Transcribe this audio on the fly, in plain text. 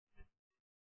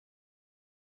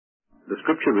The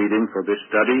scripture reading for this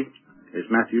study is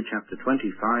Matthew chapter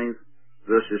 25,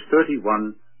 verses 31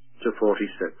 to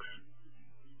 46.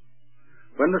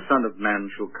 When the Son of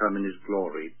Man shall come in his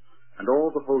glory, and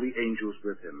all the holy angels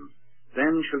with him,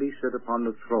 then shall he sit upon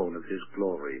the throne of his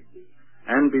glory.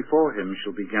 And before him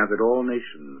shall be gathered all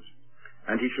nations,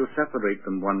 and he shall separate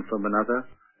them one from another,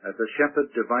 as a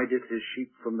shepherd divideth his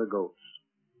sheep from the goats.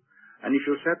 And he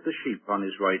shall set the sheep on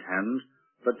his right hand,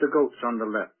 but the goats on the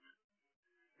left.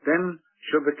 Then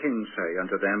shall the king say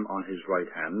unto them on his right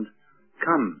hand,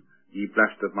 Come, ye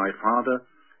blessed of my Father,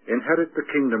 inherit the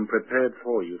kingdom prepared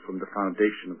for you from the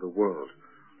foundation of the world.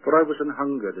 For I was an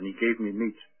hungered, and he gave me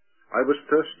meat. I was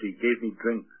thirsty, he gave me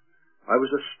drink. I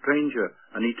was a stranger,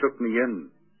 and he took me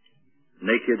in.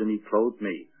 Naked, and he clothed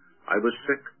me. I was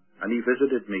sick, and he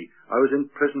visited me. I was in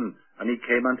prison, and he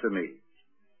came unto me.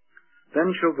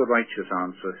 Then shall the righteous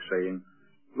answer, saying,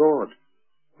 Lord,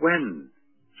 when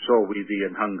saw we thee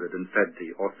an hungered, and fed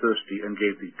thee, or thirsty, and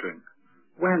gave thee drink?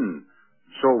 When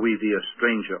saw we thee a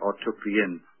stranger, or took thee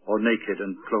in, or naked,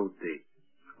 and clothed thee?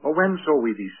 Or when saw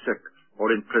we thee sick,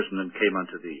 or in prison, and came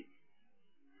unto thee?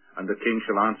 And the king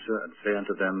shall answer, and say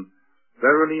unto them,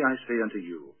 Verily I say unto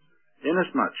you,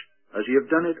 inasmuch as ye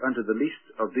have done it unto the least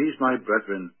of these my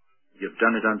brethren, ye have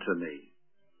done it unto me.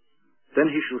 Then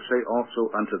he shall say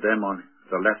also unto them on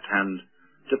the left hand,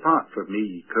 Depart from me,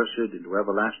 ye cursed, into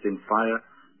everlasting fire,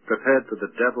 prepared for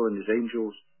the devil and his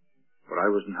angels. For I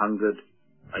was an hungered,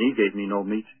 and ye gave me no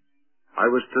meat. I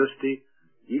was thirsty,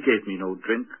 ye gave me no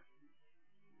drink.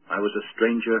 I was a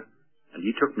stranger, and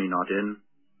ye took me not in.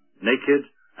 Naked,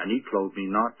 and ye clothed me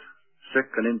not.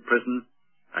 Sick and in prison,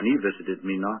 and ye visited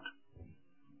me not.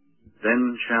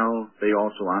 Then shall they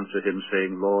also answer him,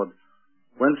 saying, Lord,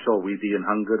 when saw we thee an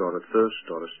hungered, or athirst,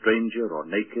 or a stranger, or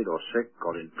naked, or sick,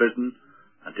 or in prison,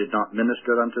 and did not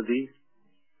minister unto thee?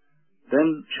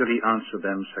 Then shall he answer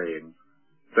them, saying,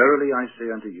 Verily I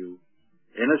say unto you,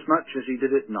 inasmuch as ye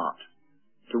did it not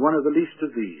to one of the least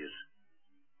of these,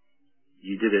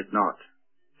 ye did it not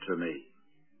to me.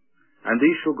 And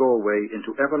these shall go away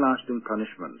into everlasting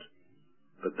punishment,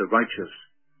 but the righteous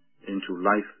into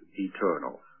life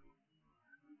eternal.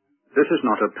 This is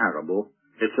not a parable,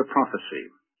 it's a prophecy.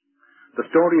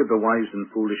 The story of the wise and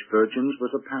foolish virgins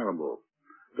was a parable.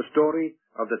 The story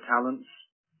of the talents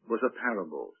was a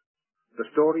parable. The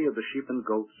story of the sheep and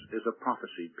goats is a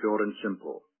prophecy, pure and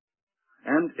simple.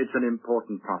 And it's an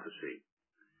important prophecy.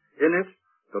 In it,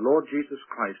 the Lord Jesus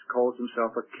Christ calls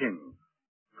himself a king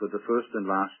for the first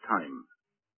and last time.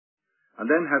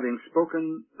 And then, having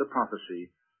spoken the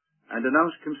prophecy and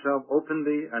announced himself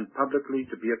openly and publicly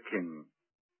to be a king,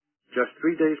 just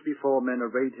 3 days before men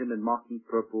arrayed him in mocking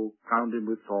purple, crowned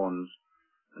him with thorns,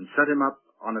 and set him up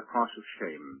on a cross of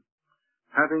shame,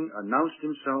 having announced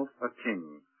himself a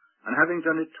king, and having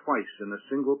done it twice in a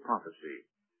single prophecy,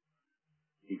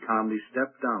 he calmly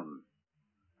stepped down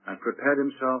and prepared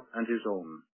himself and his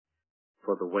own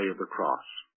for the way of the cross.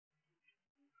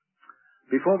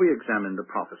 Before we examine the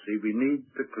prophecy, we need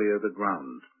to clear the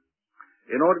ground.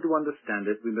 In order to understand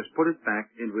it, we must put it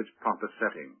back into its proper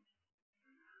setting.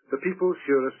 The people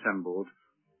here assembled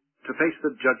to face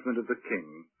the judgment of the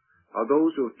king are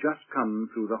those who have just come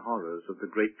through the horrors of the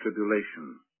Great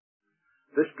Tribulation.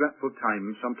 This dreadful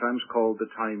time, sometimes called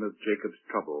the time of Jacob's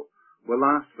trouble, will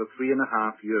last for 3.5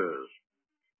 years.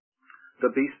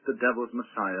 The beast, the devil's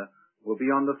Messiah, will be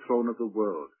on the throne of the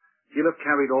world. He'll have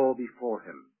carried all before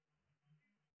him.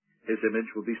 His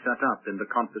image will be set up in the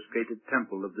confiscated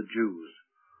temple of the Jews.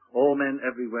 All men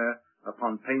everywhere,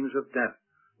 upon pains of death,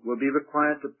 will be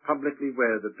required to publicly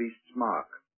wear the beast's mark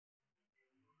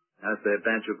as their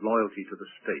badge of loyalty to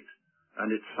the state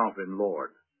and its sovereign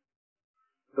Lord.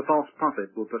 The false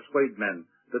prophet will persuade men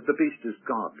that the beast is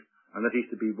God and that he's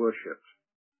to be worshipped.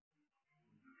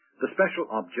 The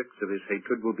special objects of his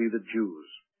hatred will be the Jews.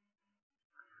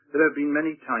 There have been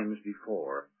many times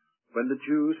before when the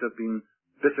Jews have been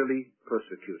bitterly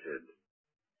persecuted.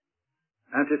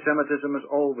 Anti-Semitism has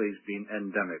always been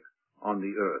endemic on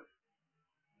the earth.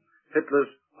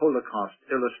 Hitler's Holocaust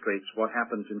illustrates what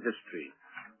happens in history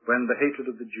when the hatred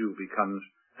of the Jew becomes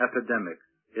epidemic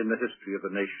in the history of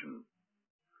a nation.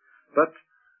 But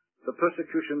the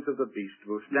persecutions of the beast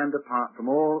will stand apart from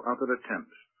all other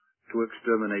attempts to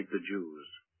exterminate the Jews.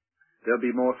 They'll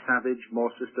be more savage,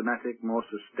 more systematic, more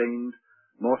sustained,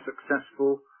 more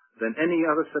successful than any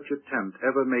other such attempt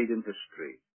ever made in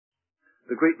history.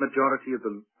 The great majority of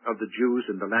the Jews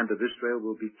in the land of Israel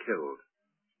will be killed,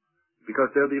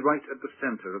 because they'll be right at the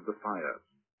center of the fire.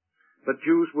 But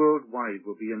Jews worldwide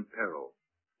will be in peril.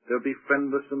 They'll be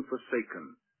friendless and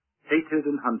forsaken, hated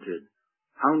and hunted,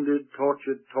 hounded,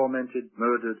 tortured, tormented,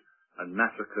 murdered, and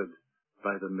massacred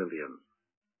by the million.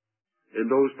 In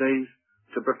those days,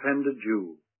 to befriend a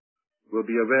Jew will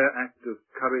be a rare act of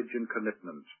courage and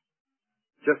commitment,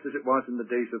 just as it was in the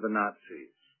days of the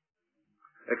Nazis.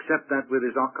 Except that with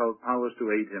his occult powers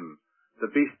to aid him,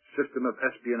 the beast's system of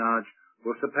espionage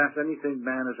will surpass anything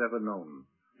man has ever known,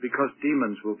 because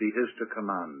demons will be his to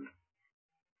command.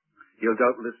 He'll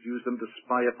doubtless use them to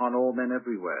spy upon all men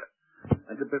everywhere,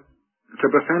 and to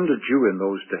befriend a Jew in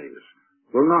those days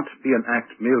will not be an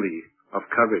act merely of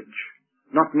courage,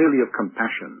 not merely of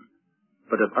compassion,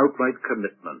 but of outright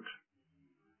commitment.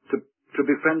 To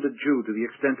befriend a Jew to the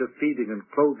extent of feeding and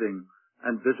clothing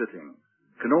and visiting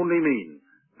can only mean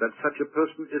that such a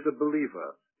person is a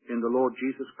believer in the Lord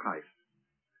Jesus Christ,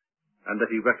 and that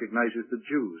he recognizes the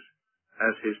Jews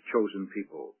as his chosen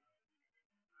people.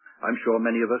 I'm sure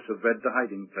many of us have read The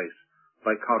Hiding Place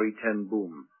by Corrie ten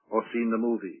Boom, or seen the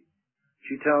movie.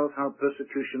 She tells how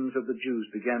persecutions of the Jews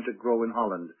began to grow in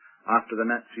Holland after the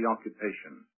Nazi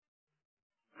occupation.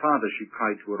 "Father," she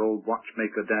cried to her old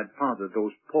watchmaker dad, "Father,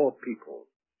 those poor people."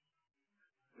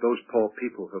 "Those poor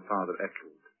people," her father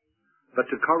echoed. But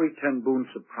to Corrie ten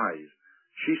Boom's surprise,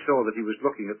 she saw that he was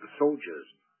looking at the soldiers,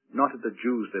 not at the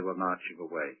Jews they were marching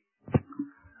away.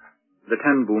 The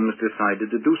ten Booms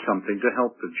decided to do something to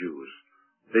help the Jews.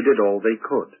 They did all they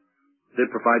could. They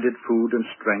provided food and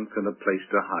strength and a place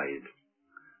to hide.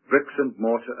 Bricks and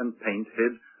mortar and paint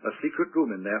hid a secret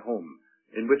room in their home,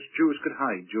 in which Jews could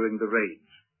hide during the raids.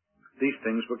 These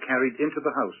things were carried into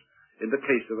the house in the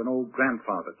case of an old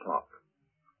grandfather clock.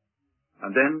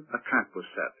 And then a trap was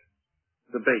set.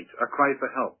 The bait, a cry for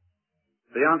help.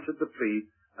 They answered the plea,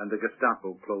 and the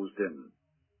Gestapo closed in.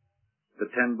 The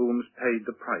ten Booms paid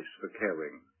the price for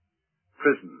caring.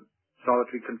 Prison,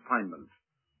 solitary confinement,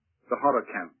 the horror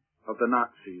camp of the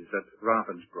Nazis at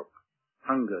Ravensbrück,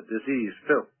 hunger, disease,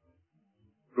 filth,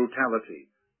 brutality,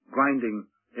 grinding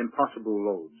impossible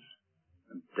loads,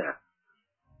 and death.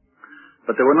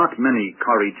 But there were not many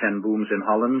Corrie ten Booms in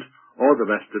Holland or the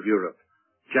rest of Europe,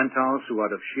 Gentiles who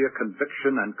out of sheer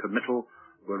conviction and committal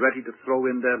were ready to throw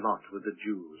in their lot with the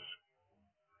Jews.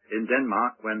 In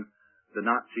Denmark, when the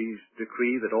Nazis'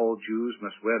 decree that all Jews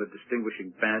must wear a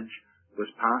distinguishing badge was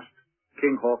passed,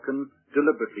 King Håkon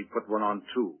deliberately put one on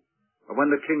too. And when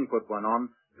the king put one on,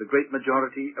 the great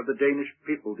majority of the Danish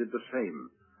people did the same,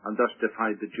 and thus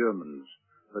defied the Germans.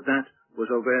 But that was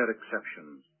a rare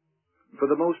exception. For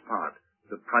the most part,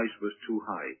 the price was too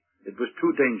high. It was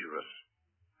too dangerous.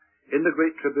 In the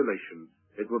Great Tribulation,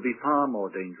 it will be far more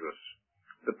dangerous.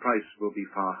 The price will be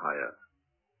far higher.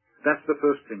 That's the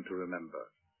first thing to remember.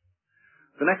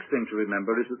 The next thing to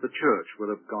remember is that the church will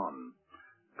have gone.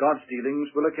 God's dealings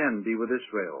will again be with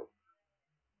Israel.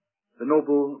 The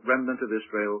noble remnant of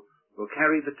Israel will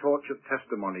carry the torch of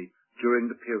testimony during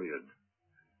the period.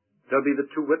 There'll be the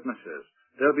two witnesses.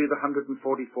 There'll be the 144,000.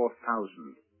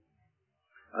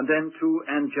 And then two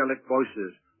angelic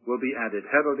voices will be added,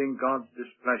 heralding God's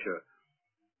displeasure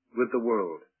with the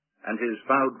world and his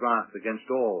vowed wrath against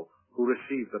all who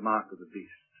receive the mark of the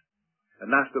beast. And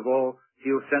last of all,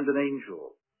 he'll send an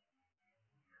angel.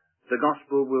 The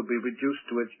gospel will be reduced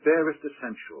to its barest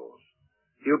essentials.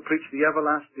 He'll preach the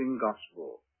everlasting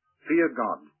gospel. Fear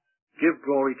God. Give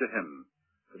glory to him.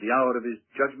 For the hour of his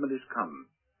judgment is come.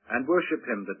 And worship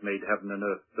him that made heaven and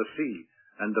earth, the sea,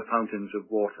 and the fountains of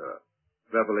water.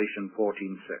 Revelation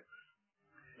 14:6.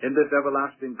 In this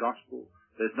everlasting gospel,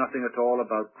 there's nothing at all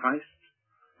about Christ,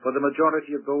 for the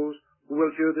majority of those who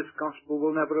will hear this gospel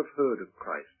will never have heard of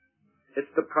Christ.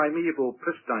 It's the primeval,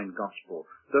 pristine gospel,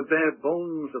 the bare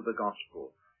bones of the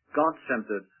gospel,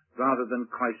 God-centered rather than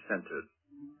Christ-centered.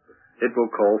 It will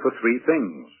call for three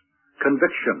things.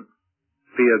 Conviction,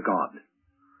 fear God.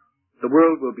 The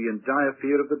world will be in dire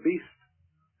fear of the beast.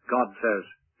 God says,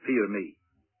 fear me.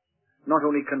 Not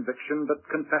only conviction, but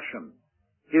confession.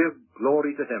 Give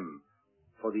glory to him,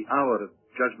 for the hour of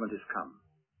judgment is come.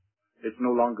 It's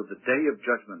no longer the day of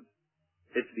judgment,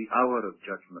 it's the hour of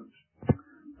judgment.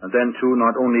 And then too,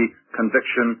 not only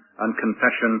conviction and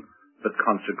confession, but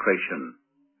consecration.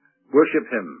 Worship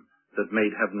him that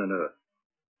made heaven and earth.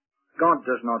 God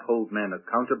does not hold men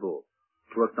accountable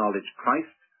to acknowledge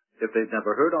Christ if they've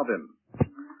never heard of him,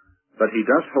 but he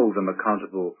does hold them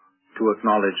accountable to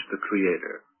acknowledge the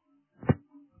Creator.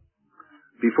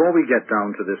 Before we get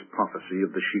down to this prophecy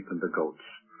of the sheep and the goats,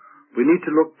 we need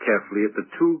to look carefully at the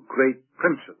two great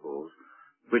principles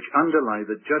which underlie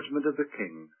the judgment of the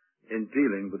King in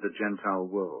dealing with the Gentile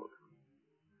world.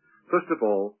 First of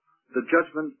all, the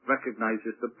judgment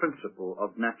recognizes the principle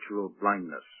of natural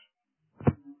blindness.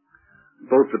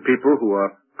 Both the people who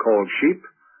are called sheep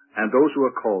and those who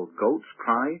are called goats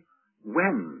cry,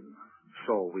 "When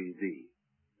saw we thee?"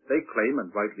 They claim,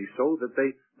 and rightly so, that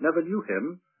they never knew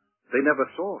him. They never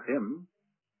saw him.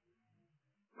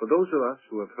 For those of us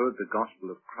who have heard the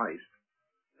gospel of Christ,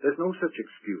 there's no such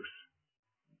excuse.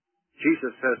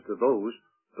 Jesus says to those,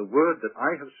 "The word that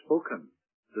I have spoken,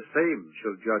 the same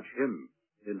shall judge him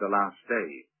in the last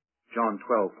day." John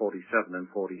 12:47 and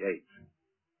 48.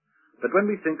 But when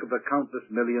we think of the countless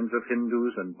millions of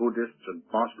Hindus and Buddhists and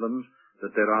Muslims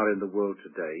that there are in the world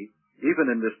today, even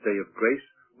in this day of grace,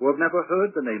 who have never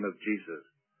heard the name of Jesus,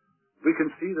 we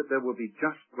can see that there will be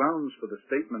just grounds for the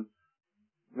statement,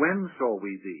 "When saw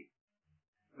we thee?"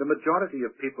 The majority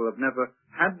of people have never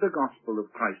had the gospel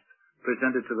of Christ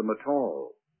presented to them at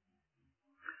all.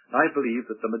 I believe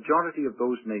that the majority of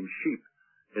those named sheep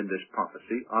in this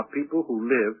prophecy are people who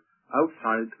live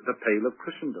outside the pale of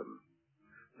Christendom.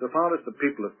 So far as the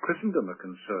people of Christendom are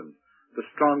concerned, the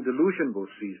strong delusion will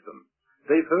seize them.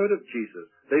 They've heard of Jesus.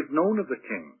 They've known of the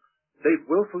King. They've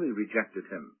willfully rejected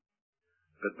him.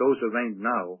 But those arraigned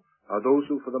now are those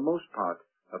who, for the most part,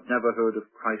 have never heard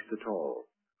of Christ at all.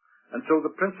 And so the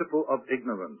principle of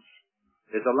ignorance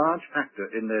is a large factor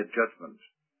in their judgment.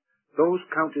 Those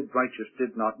counted righteous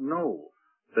did not know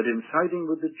that in siding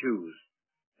with the Jews,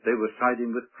 they were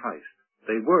siding with Christ.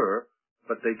 They were,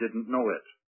 but they didn't know it.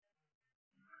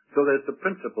 So there's the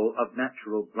principle of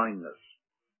natural blindness.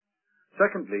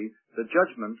 Secondly, the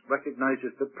judgment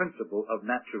recognizes the principle of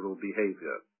natural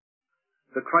behavior.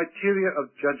 The criteria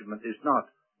of judgment is not,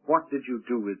 what did you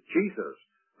do with Jesus?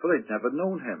 For they'd never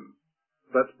known him.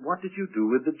 But what did you do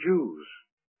with the Jews?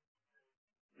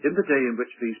 In the day in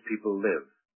which these people live,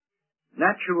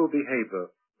 natural behavior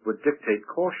would dictate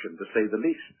caution, to say the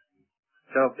least.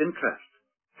 Self-interest,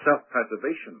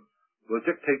 self-preservation will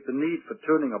dictate the need for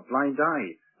turning a blind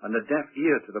eye and a deaf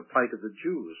ear to the plight of the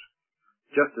Jews,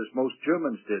 just as most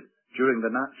Germans did during the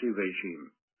Nazi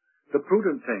regime. The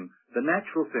prudent thing, the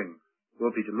natural thing,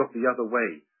 will be to look the other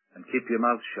way and keep your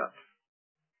mouth shut.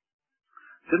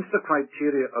 Since the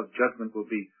criteria of judgment will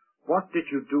be, what did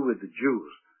you do with the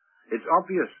Jews? It's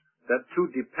obvious that two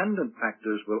dependent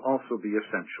factors will also be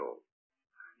essential.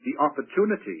 The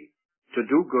opportunity to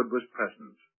do good was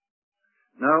present.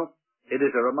 Now, it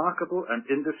is a remarkable and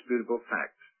indisputable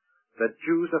fact that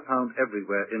Jews are found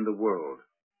everywhere in the world.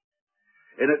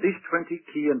 In at least 20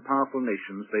 key and powerful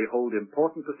nations, they hold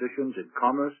important positions in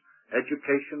commerce,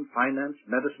 education, finance,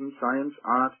 medicine, science,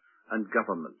 art, and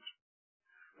government.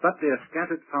 But they are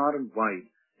scattered far and wide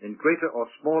in greater or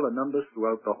smaller numbers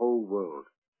throughout the whole world.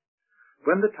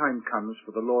 When the time comes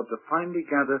for the Lord to finally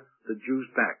gather the Jews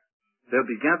back, they'll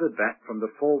be gathered back from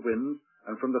the four winds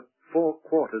and from the four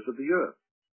quarters of the earth.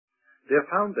 They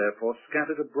are found, therefore,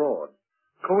 scattered abroad,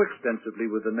 coextensively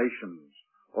with the nations,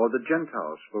 or the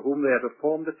Gentiles, for whom they are to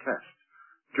form the test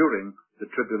during the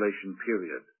tribulation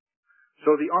period.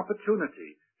 So the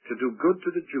opportunity to do good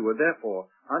to the Jew, and therefore,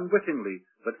 unwittingly,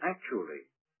 but actually,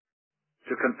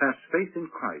 to confess faith in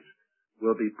Christ,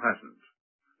 will be present.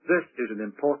 This is an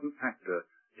important factor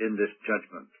in this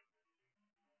judgment.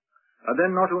 And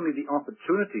then not only the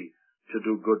opportunity to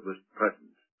do good was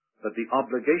present, but the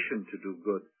obligation to do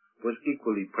good was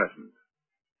equally present.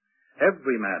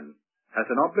 Every man has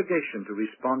an obligation to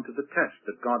respond to the test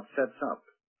that God sets up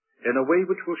in a way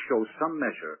which will show some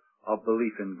measure of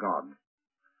belief in God.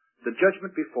 The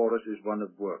judgment before us is one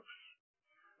of works,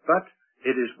 but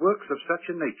it is works of such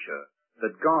a nature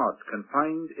that God can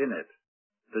find in it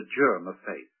the germ of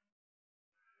faith.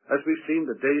 As we've seen,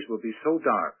 the days will be so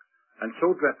dark and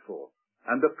so dreadful,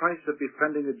 and the price of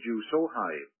befriending a Jew so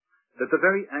high, that the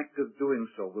very act of doing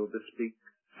so will bespeak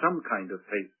some kind of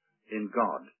faith in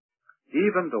God,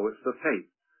 even though it's the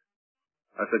faith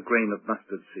as a grain of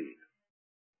mustard seed.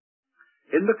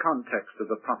 In the context of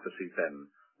the prophecy,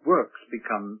 then, works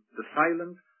become the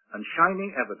silent and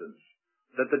shining evidence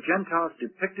that the Gentiles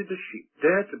depicted as sheep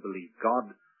dared to believe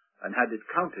God and had it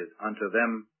counted unto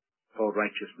them for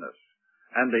righteousness.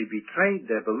 And they betrayed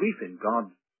their belief in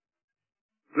God,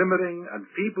 glimmering and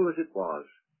feeble as it was,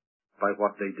 by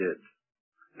what they did.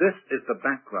 This is the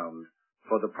background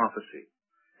for the prophecy.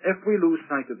 If we lose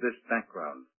sight of this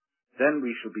background, then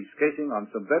we shall be skating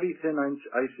on some very thin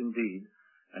ice indeed,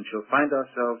 and shall find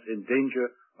ourselves in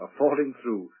danger of falling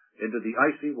through into the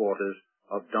icy waters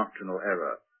of doctrinal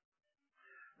error.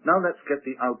 Now let's get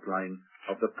the outline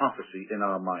of the prophecy in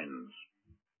our minds.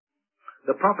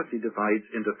 The prophecy divides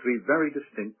into three very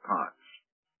distinct parts.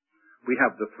 We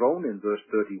have the throne in verse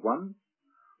 31,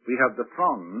 we have the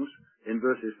throngs in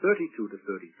verses 32 to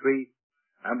 33,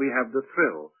 and we have the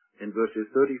thrill in verses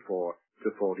 34 to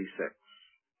 46.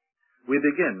 We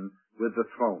begin with the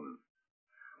throne.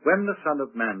 When the Son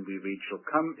of Man, we read, shall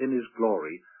come in his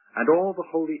glory, and all the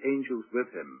holy angels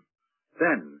with him,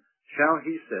 then shall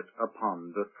he sit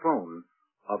upon the throne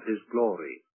of his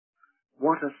glory.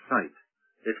 What a sight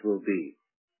it will be!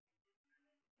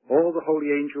 All the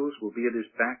holy angels will be at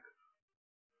his back.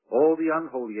 All the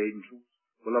unholy angels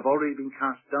will have already been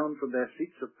cast down from their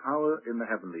seats of power in the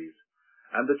heavenlies,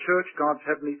 and the church, God's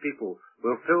heavenly people,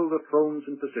 will fill the thrones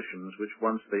and positions which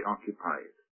once they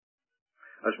occupied.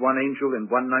 As one angel in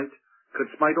one night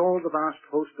could smite all the vast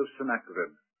host of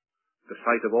Sennacherib, the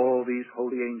sight of all these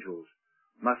holy angels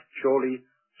must surely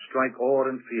strike awe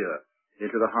and fear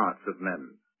into the hearts of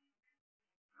men.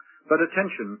 But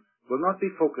attention will not be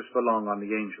focused for long on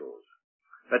the angels.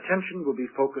 Attention will be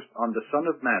focused on the Son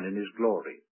of Man in his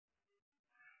glory.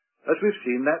 As we've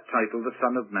seen, that title, the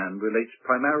Son of Man, relates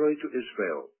primarily to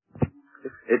Israel.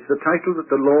 It's the title that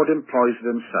the Lord employs of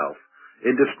himself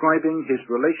in describing his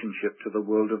relationship to the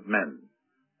world of men.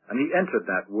 And he entered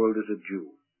that world as a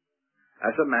Jew.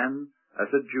 As a man, as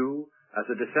a Jew, as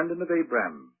a descendant of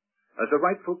Abraham, as a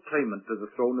rightful claimant to the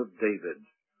throne of David,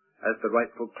 as the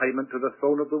rightful claimant to the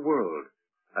throne of the world,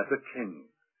 as a king.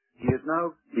 He is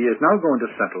now going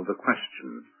to settle the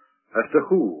question as to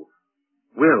who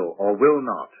will or will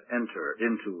not enter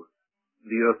into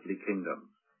the earthly kingdom.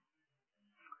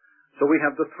 So we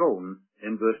have the throne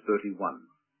in verse 31.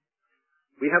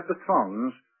 We have the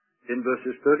throngs in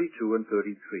verses 32 and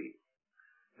 33.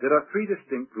 There are three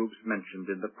distinct groups mentioned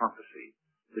in the prophecy: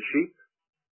 the sheep,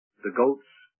 the goats,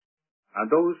 and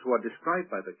those who are described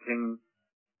by the king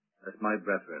as my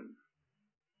brethren.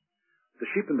 The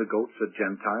sheep and the goats are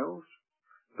Gentiles.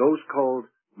 Those called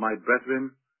my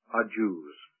brethren are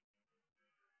Jews.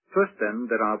 First, then,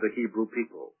 there are the Hebrew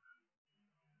people.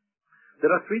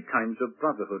 There are three kinds of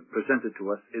brotherhood presented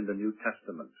to us in the New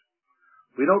Testament.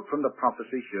 We note from the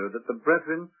prophecy here that the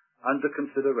brethren under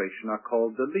consideration are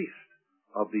called the least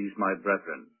of these my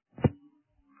brethren.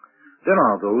 There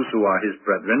are those who are his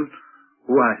brethren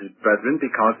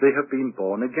because they have been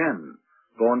born again,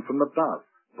 born from above,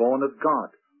 born of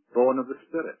God, born of the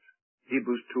Spirit.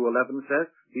 Hebrews 2:11 says,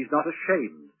 he's not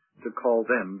ashamed to call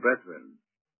them brethren.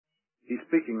 He's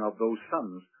speaking of those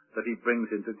sons that he brings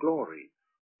into glory.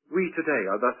 We today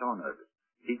are thus honored.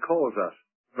 He calls us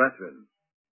brethren.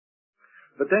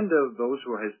 But then there are those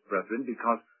who are his brethren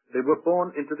because they were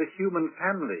born into the human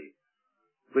family,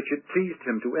 which it pleased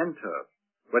him to enter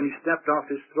when he stepped off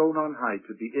his throne on high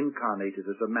to be incarnated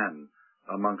as a man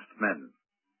amongst men.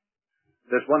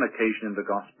 There's one occasion in the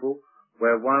Gospel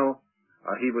where while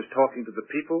he was talking to the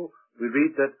people, we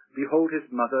read that, behold,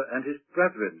 his mother and his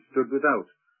brethren stood without,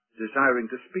 desiring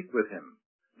to speak with him.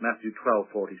 Matthew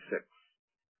 12:46.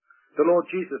 The Lord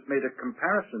Jesus made a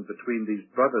comparison between these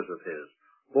brothers of his,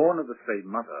 born of the same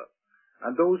mother,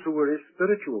 and those who were his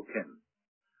spiritual kin.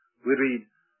 We read,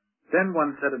 then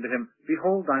one said unto him,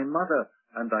 behold, thy mother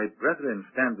and thy brethren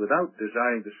stand without,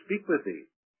 desiring to speak with thee.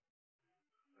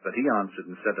 But he answered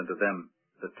and said unto them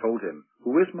that told him,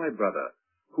 who is my brother?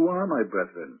 Who are my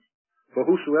brethren? For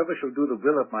whosoever shall do the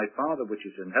will of my Father which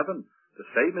is in heaven, the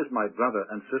same is my brother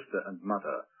and sister and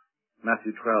mother.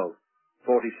 Matthew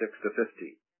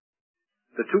 12:46-50.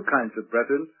 The two kinds of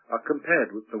brethren are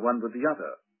compared with the one with the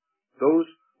other. Those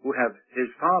who have his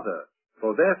father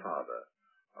for their father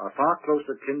are far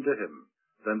closer kin to him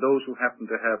than those who happen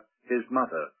to have his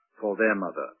mother for their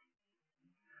mother.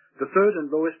 The third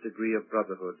and lowest degree of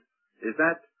brotherhood is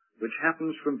that which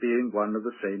happens from being one of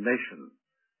the same nation.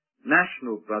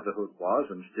 National brotherhood was,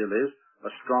 and still is,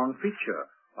 a strong feature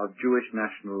of Jewish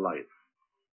national life.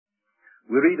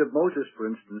 We read of Moses, for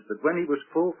instance, that when he was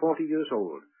full 40 years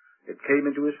old, it came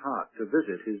into his heart to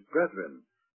visit his brethren,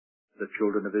 the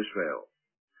children of Israel.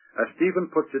 As Stephen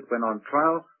puts it when on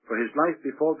trial for his life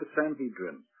before the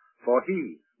Sanhedrin, for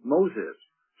he, Moses,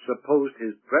 supposed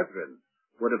his brethren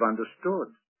would have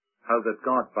understood how that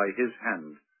God by his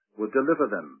hand would deliver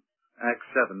them. Acts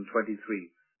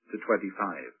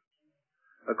 7:23-25.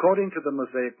 According to the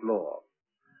Mosaic law,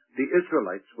 the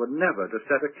Israelites were never to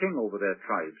set a king over their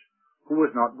tribes who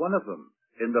was not one of them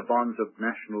in the bonds of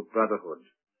national brotherhood.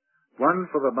 One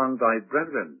from among thy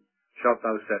brethren shalt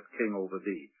thou set king over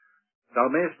thee. Thou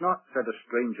mayest not set a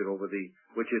stranger over thee,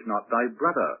 which is not thy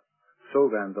brother. So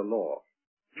ran the law.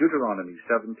 Deuteronomy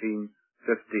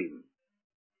 17:15.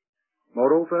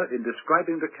 Moreover, in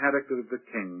describing the character of the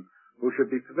king who should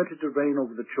be permitted to reign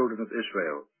over the children of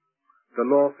Israel, the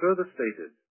law further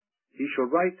stated, he shall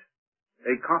write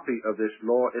a copy of this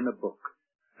law in a book,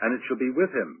 and it shall be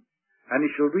with him, and he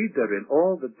shall read therein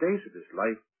all the days of his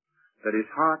life, that his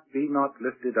heart be not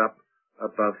lifted up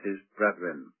above his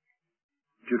brethren.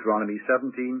 Deuteronomy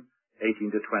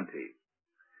 17:18-20.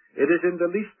 It is in the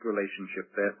least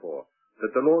relationship, therefore,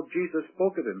 that the Lord Jesus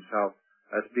spoke of himself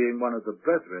as being one of the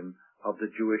brethren of the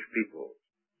Jewish people.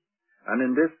 And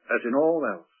in this, as in all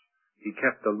else, he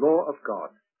kept the law of God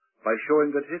by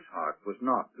showing that his heart was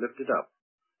not lifted up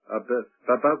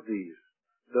above these,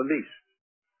 the least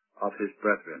of his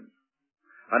brethren.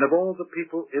 And of all the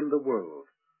people in the world,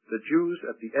 the Jews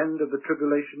at the end of the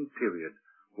tribulation period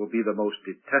will be the most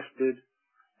detested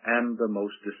and the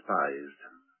most despised.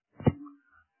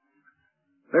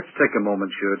 Let's take a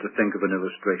moment here to think of an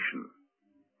illustration.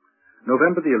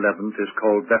 November the 11th is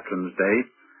called Veterans Day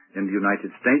in the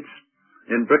United States.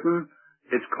 In Britain,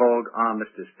 it's called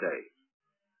Armistice Day.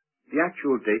 The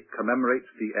actual date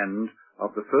commemorates the end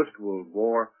of the First World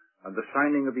War and the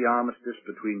signing of the armistice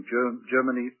between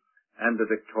Germany and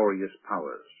the victorious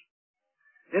powers.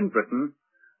 In Britain,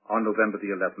 on November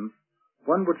the 11th,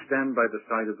 one would stand by the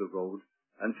side of the road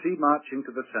and see marching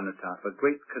to the cenotaph a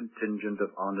great contingent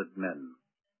of honored men.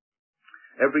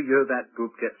 Every year that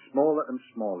group gets smaller and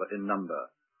smaller in number.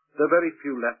 There are very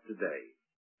few left today.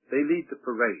 They lead the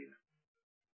parade,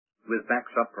 with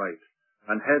backs upright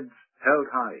and heads held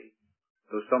high,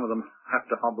 though some of them have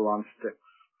to hobble on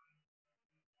sticks.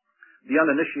 The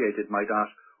uninitiated might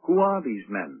ask, who are these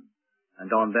men? And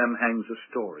on them hangs a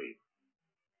story.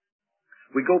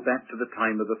 We go back to the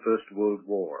time of the First World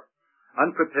War.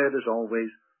 Unprepared as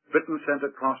always, Britain sent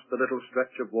across the little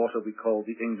stretch of water we call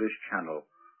the English Channel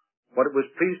what it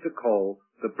was pleased to call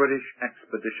the British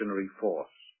Expeditionary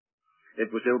Force.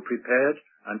 It was ill-prepared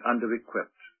and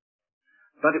under-equipped,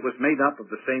 but it was made up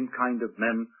of the same kind of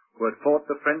men who had fought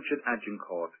the French at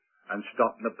Agincourt and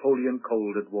stopped Napoleon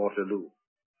cold at Waterloo.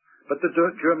 But the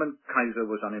German Kaiser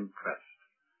was unimpressed.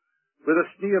 With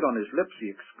a sneer on his lips, he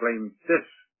exclaimed, "This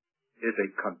is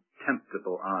a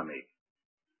contemptible army."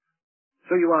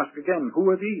 So you ask again, who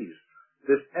are these?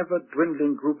 This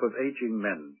ever-dwindling group of aging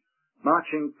men,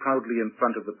 marching proudly in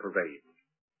front of the parade.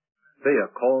 They are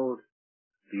called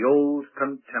the Old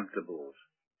Contemptibles.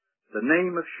 The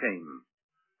name of shame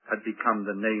had become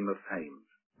the name of fame.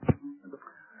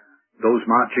 Those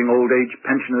marching old-age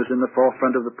pensioners in the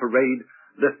forefront of the parade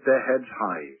lift their heads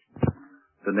high.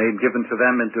 The name given to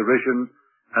them in derision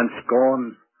and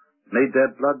scorn made their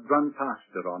blood run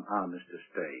faster on Armistice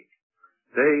Day.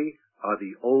 They are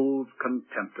the Old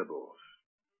Contemptibles.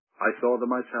 I saw them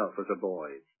myself as a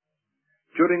boy.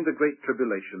 During the Great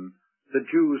Tribulation, the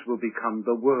Jews will become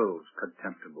the world's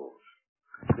contemptibles.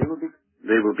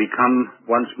 They will become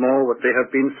once more what they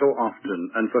have been so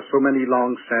often and for so many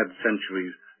long, sad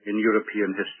centuries in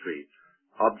European history,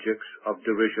 objects of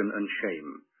derision and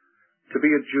shame. To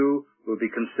be a Jew will be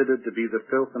considered to be the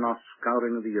filth and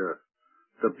offscouring of the earth.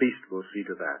 The beast will see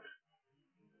to that.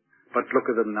 But look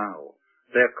at them now.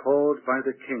 They are called by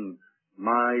the King,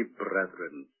 my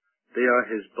brethren. They are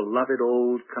his beloved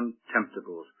old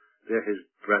contemptibles. They're his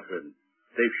brethren.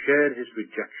 They've shared his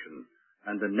rejection,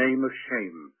 and the name of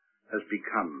shame has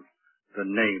become the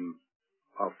name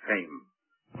of fame.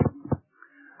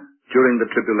 During the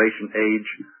tribulation age,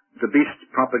 the beast's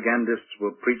propagandists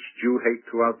will preach Jew hate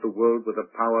throughout the world with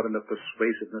a power and a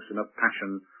persuasiveness and a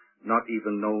passion not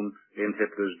even known in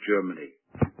Hitler's Germany.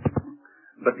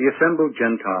 But the assembled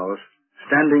Gentiles,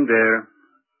 standing there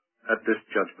at this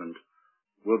judgment,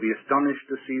 will be astonished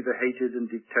to see the hated and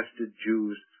detested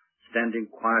Jews standing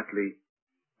quietly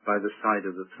by the side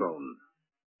of the throne.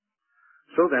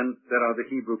 So then, there are the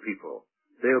Hebrew people.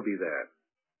 They'll be there.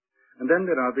 And then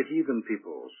there are the heathen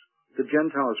peoples. The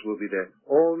Gentiles will be there.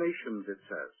 All nations, it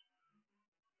says.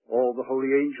 All the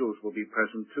holy angels will be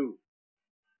present too.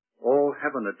 All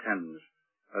heaven attends,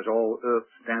 as all earth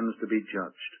stands to be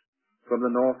judged. From the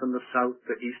north and the south,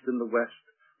 the east and the west,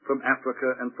 from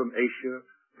Africa and from Asia,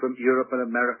 from Europe and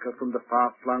America, from the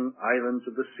far-flung islands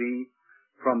of the sea,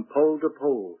 from pole to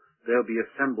pole, they'll be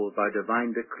assembled by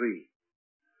divine decree.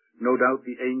 No doubt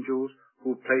the angels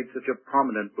who played such a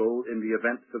prominent role in the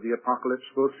events of the apocalypse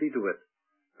will see to it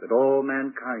that all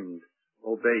mankind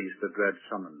obeys the dread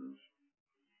summons.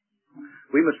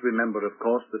 We must remember, of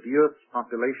course, that the earth's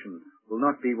population will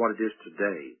not be what it is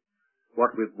today.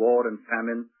 What with war and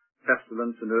famine,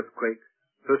 pestilence and earthquake,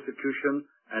 persecution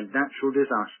and natural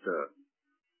disaster,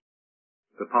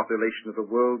 the population of the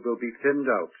world will be thinned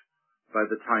out by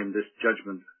the time this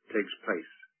judgment takes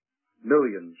place.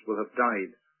 Millions will have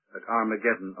died at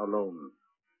Armageddon alone.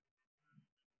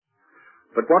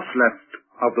 But what's left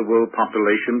of the world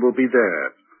population will be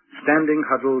there, standing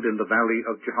huddled in the valley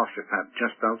of Jehoshaphat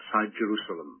just outside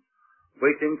Jerusalem,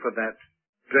 waiting for that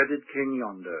dreaded king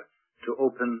yonder to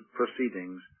open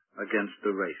proceedings against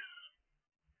the race.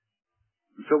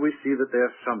 And so we see that they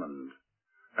are summoned,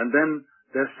 and then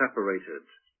they're separated.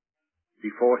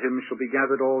 Before him shall be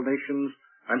gathered all nations,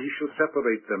 and he shall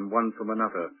separate them one from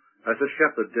another, as a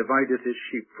shepherd divideth his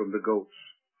sheep from the goats.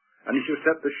 And he shall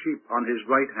set the sheep on his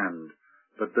right hand,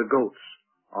 but the goats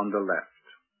on the left.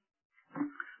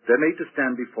 They're made to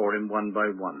stand before him one by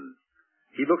one.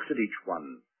 He looks at each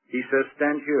one. He says,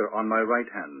 stand here on my right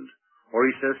hand, or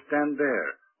he says, stand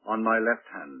there on my left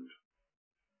hand.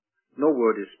 No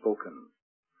word is spoken.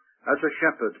 As a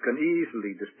shepherd can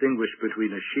easily distinguish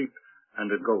between a sheep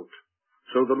and a goat,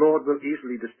 so the Lord will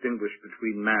easily distinguish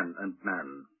between man and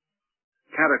man.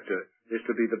 Character is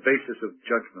to be the basis of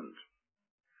judgment.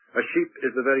 A sheep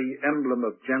is the very emblem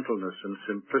of gentleness and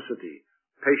simplicity,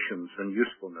 patience and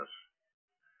usefulness.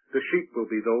 The sheep will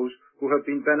be those who have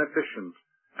been beneficent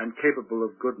and capable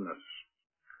of goodness.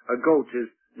 A goat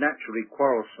is naturally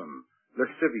quarrelsome,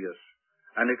 lascivious,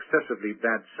 and excessively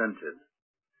bad-scented.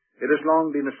 It has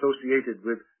long been associated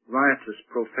with riotous,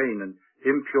 profane, and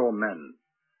impure men,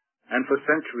 and for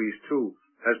centuries, too,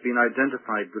 has been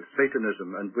identified with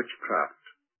Satanism and witchcraft.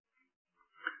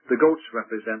 The goats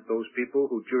represent those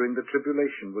people who during the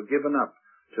tribulation were given up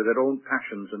to their own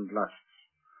passions and lusts,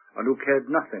 and who cared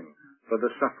nothing for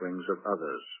the sufferings of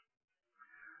others.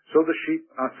 So the sheep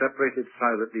are separated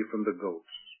silently from the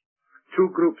goats. Two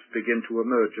groups begin to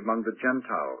emerge among the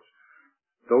Gentiles,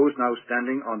 those now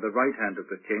standing on the right hand of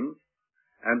the king,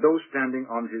 and those standing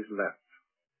on his left.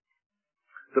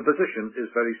 The position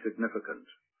is very significant.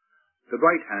 The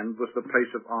right hand was the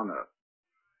place of honor.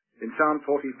 In Psalm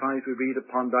 45 we read,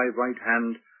 upon thy right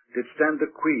hand did stand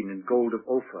the queen in gold of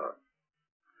Ophir.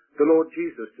 The Lord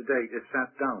Jesus today is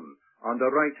sat down on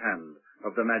the right hand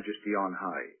of the Majesty on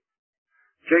high.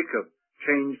 Jacob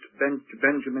changed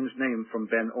Benjamin's name from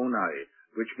Ben-Oni,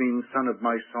 which means son of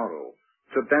my sorrow,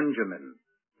 to Benjamin,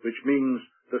 which means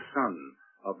the son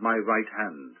of my right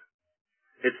hand.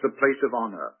 It's the place of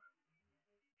honor.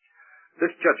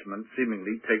 This judgment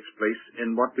seemingly takes place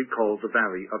in what we call the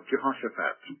Valley of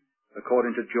Jehoshaphat,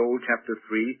 according to Joel chapter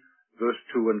 3, verse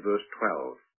 2 and verse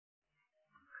 12.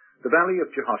 The Valley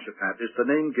of Jehoshaphat is the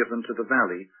name given to the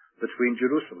valley between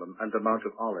Jerusalem and the Mount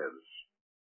of Olives,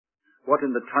 what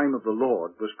in the time of the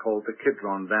Lord was called the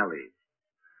Kidron Valley.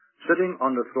 Sitting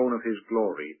on the throne of his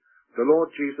glory, the Lord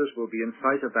Jesus will be in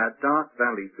sight of that dark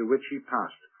valley through which he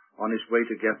passed on his way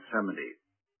to Gethsemane.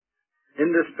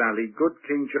 In this valley, good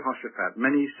King Jehoshaphat,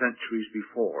 many centuries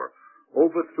before,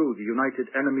 overthrew the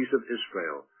united enemies of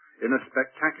Israel in a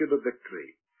spectacular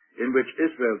victory, in which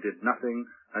Israel did nothing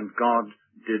and God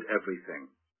did everything.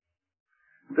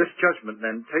 This judgment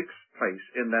then takes place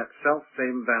in that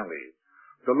self-same valley.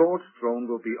 The Lord's throne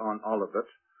will be on Olivet.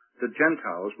 The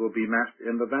Gentiles will be massed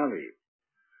in the valley.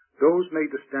 Those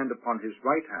made to stand upon his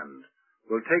right hand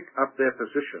will take up their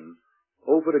position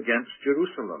over against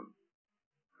Jerusalem.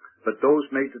 But those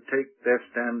made to take their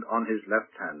stand on his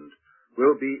left hand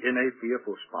will be in a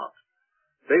fearful spot.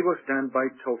 They will stand by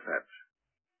Tophet,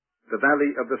 the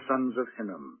valley of the sons of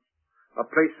Hinnom, a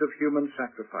place of human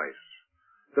sacrifice,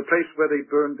 the place where they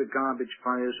burned the garbage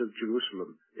fires of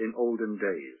Jerusalem in olden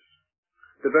days.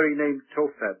 The very name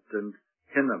Tophet and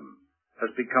Hinnom has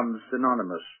become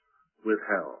synonymous with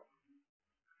hell.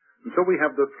 And so we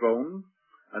have the throne,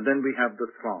 and then we have the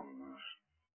throngs.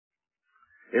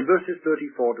 In verses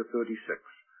 34 to 36,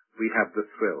 we have the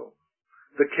thrill.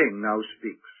 The king now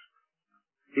speaks.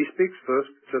 He speaks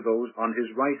first to those on his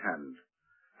right hand,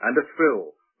 and a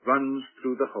thrill runs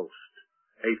through the host,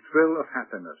 a thrill of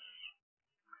happiness.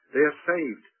 They are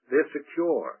saved, they are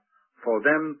secure. For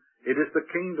them, it is the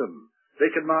kingdom.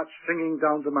 They can march singing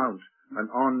down the mount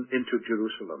and on into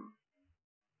Jerusalem.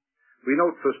 We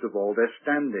note, first of all, their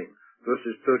standing,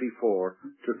 verses 34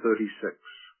 to 36.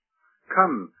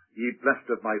 Come, ye blessed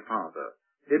of my Father,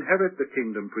 inherit the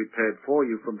kingdom prepared for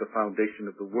you from the foundation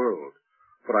of the world.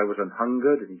 For I was an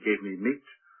hungered, and ye gave me meat.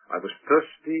 I was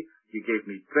thirsty, ye gave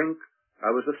me drink.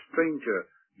 I was a stranger,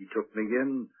 ye took me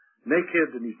in.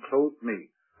 Naked, and ye clothed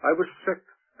me. I was sick,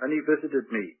 and ye visited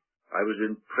me. I was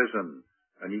in prison,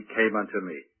 and ye came unto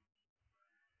me.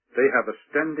 They have a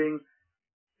standing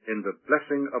in the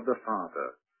blessing of the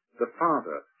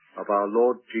Father of our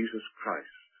Lord Jesus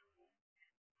Christ.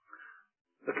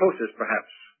 The closest,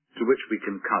 perhaps, to which we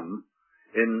can come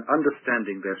in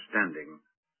understanding their standing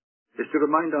is to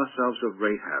remind ourselves of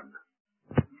Rahab.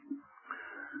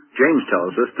 James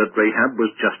tells us that Rahab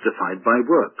was justified by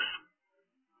works.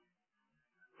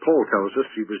 Paul tells us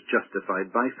she was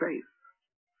justified by faith.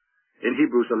 In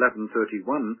Hebrews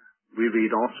 11:31, we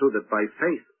read also that by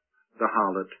faith the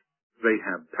harlot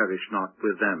Rahab perished not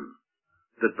with them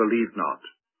that believed not,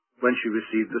 when she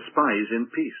received the spies in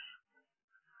peace.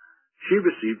 She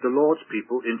received the Lord's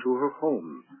people into her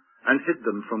home, and hid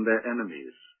them from their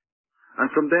enemies. And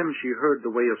from them she heard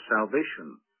the way of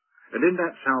salvation, and in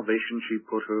that salvation she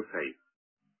put her faith.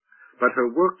 But her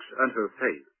works and her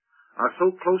faith are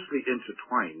so closely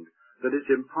intertwined that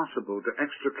it's impossible to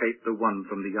extricate the one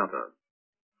from the other.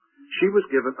 She was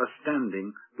given a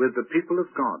standing with the people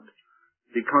of God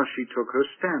because she took her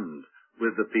stand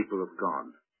with the people of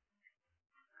God.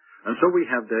 And so we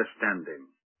have their standing.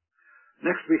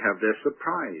 Next we have their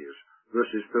surprise,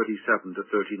 verses 37 to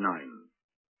 39.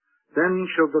 Then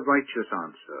shall the righteous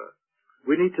answer.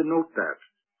 We need to note that.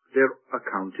 They're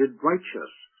accounted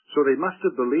righteous, so they must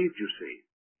have believed, you see.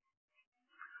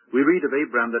 We read of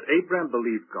Abraham that Abraham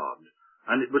believed God,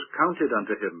 and it was counted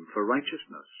unto him for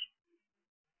righteousness.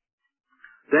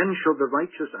 Then shall the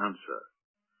righteous answer,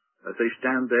 as they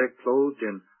stand there clothed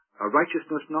in a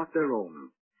righteousness not their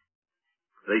own.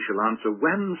 They shall answer,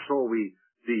 when saw we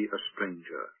thee a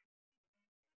stranger?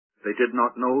 They did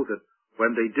not know that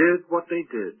when they did what they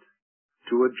did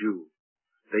to a Jew,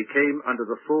 they came under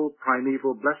the full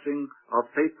primeval blessing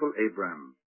of faithful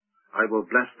Abraham. I will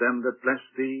bless them that bless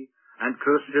thee, and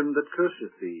curse him that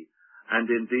curseth thee, and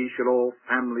in thee shall all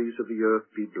families of the earth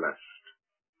be blessed.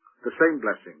 The same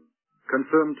blessing,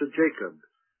 confirmed to Jacob,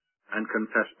 and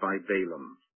confessed by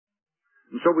Balaam.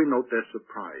 And so we note their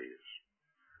surprise.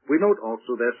 We note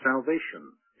also their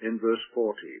salvation in verse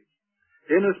 40.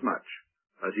 Inasmuch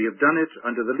as ye have done it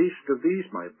unto the least of these,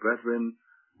 my brethren,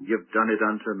 ye have done it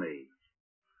unto me.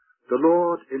 The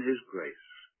Lord in his grace,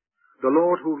 the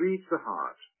Lord who reads the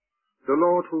heart, the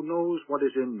Lord who knows what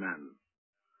is in man,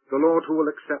 the Lord who will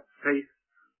accept faith,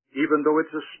 even though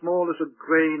it's as small as a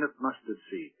grain of mustard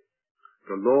seed.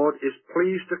 The Lord is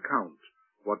pleased to count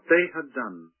what they had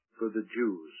done for the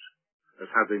Jews as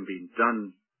having been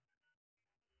done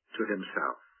to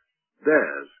himself.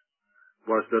 Theirs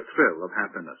was the thrill of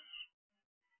happiness.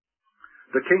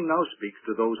 The king now speaks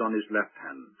to those on his left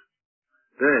hand.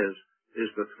 Theirs is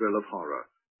the thrill of horror.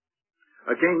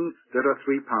 Again, there are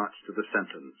three parts to the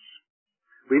sentence.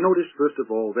 We notice first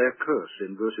of all their curse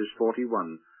in verses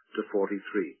 41 to 43.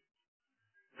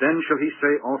 Then shall he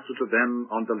say also to them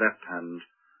on the left hand,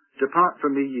 Depart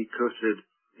from me, ye cursed,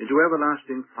 into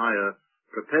everlasting fire,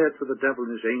 prepared for the devil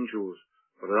and his angels,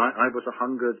 for I was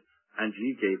a-hungered, and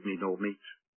ye gave me no meat.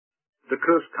 The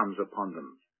curse comes upon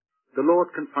them. The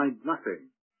Lord can find nothing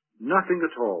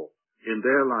at all in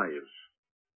their lives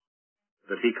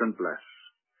that he can bless,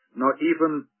 not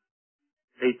even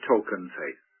a token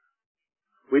faith.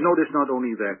 We notice not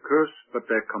only their curse, but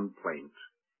their complaint.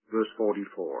 Verse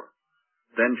 44.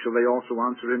 Then shall they also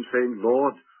answer him, saying,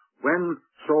 Lord, when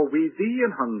saw we thee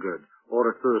an hungered, or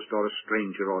athirst, or a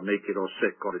stranger, or naked, or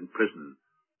sick, or in prison,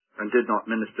 and did not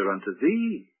minister unto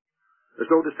thee? As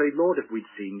though to say, Lord, if we'd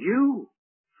seen you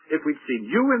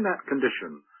in that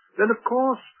condition, then of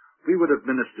course we would have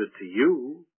ministered to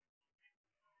you.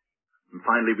 And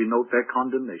finally we note their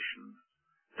condemnation.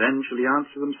 Then shall he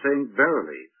answer them, saying,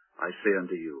 Verily, I say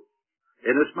unto you,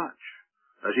 inasmuch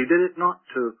as ye did it not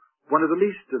to one of the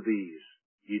least of these,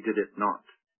 ye did it not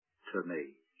to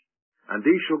me. And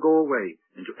these shall go away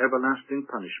into everlasting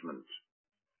punishment,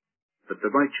 but the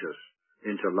righteous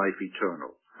into life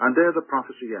eternal. And there the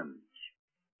prophecy ends.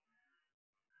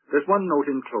 There's one note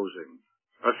in closing,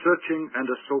 a searching and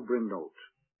a sobering note.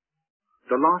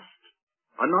 The lost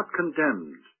are not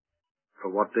condemned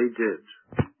for what they did.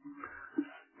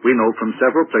 We know from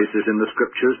several places in the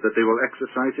Scriptures that they will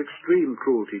exercise extreme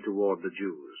cruelty toward the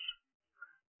Jews.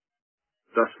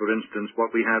 Thus, for instance,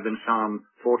 what we have in Psalm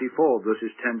 44,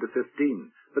 verses 10 to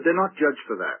 15. But they're not judged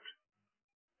for that.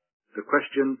 The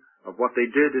question of what they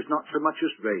did is not so much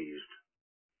as raised.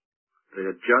 They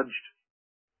are judged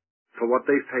for what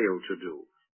they failed to do.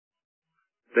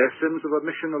 Their sins of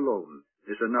omission alone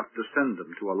is enough to send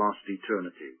them to a lost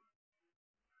eternity.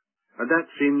 And that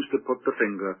seems to put the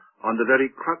finger on the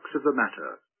very crux of the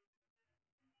matter.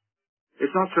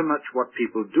 It's not so much what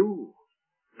people do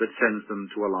that sends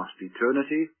them to a lost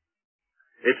eternity.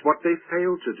 It's what they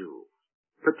fail to do,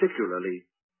 particularly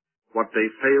what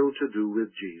they fail to do with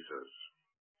Jesus.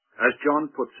 As John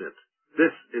puts it,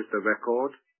 this is the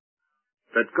record,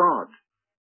 that God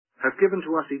hath given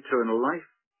to us eternal life,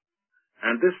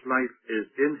 and this life is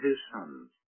in his Son.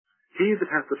 He that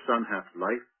hath the Son hath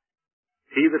life.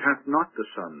 He that hath not the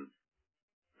Son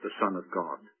of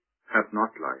God, hath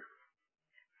not life.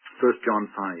 1 John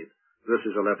 5,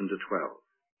 verses 11 to 12.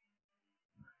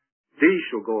 These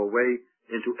shall go away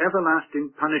into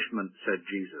everlasting punishment, said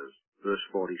Jesus, verse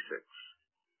 46.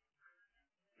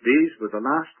 These were the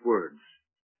last words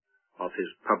of his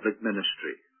public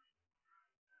ministry.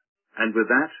 And with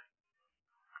that,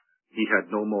 he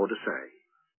had no more to say.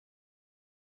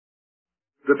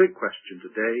 The big question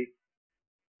today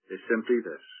is simply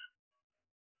this.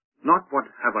 Not what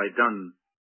have I done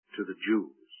to the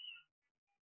Jews,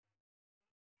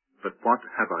 but what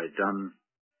have I done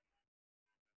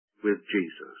with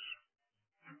Jesus.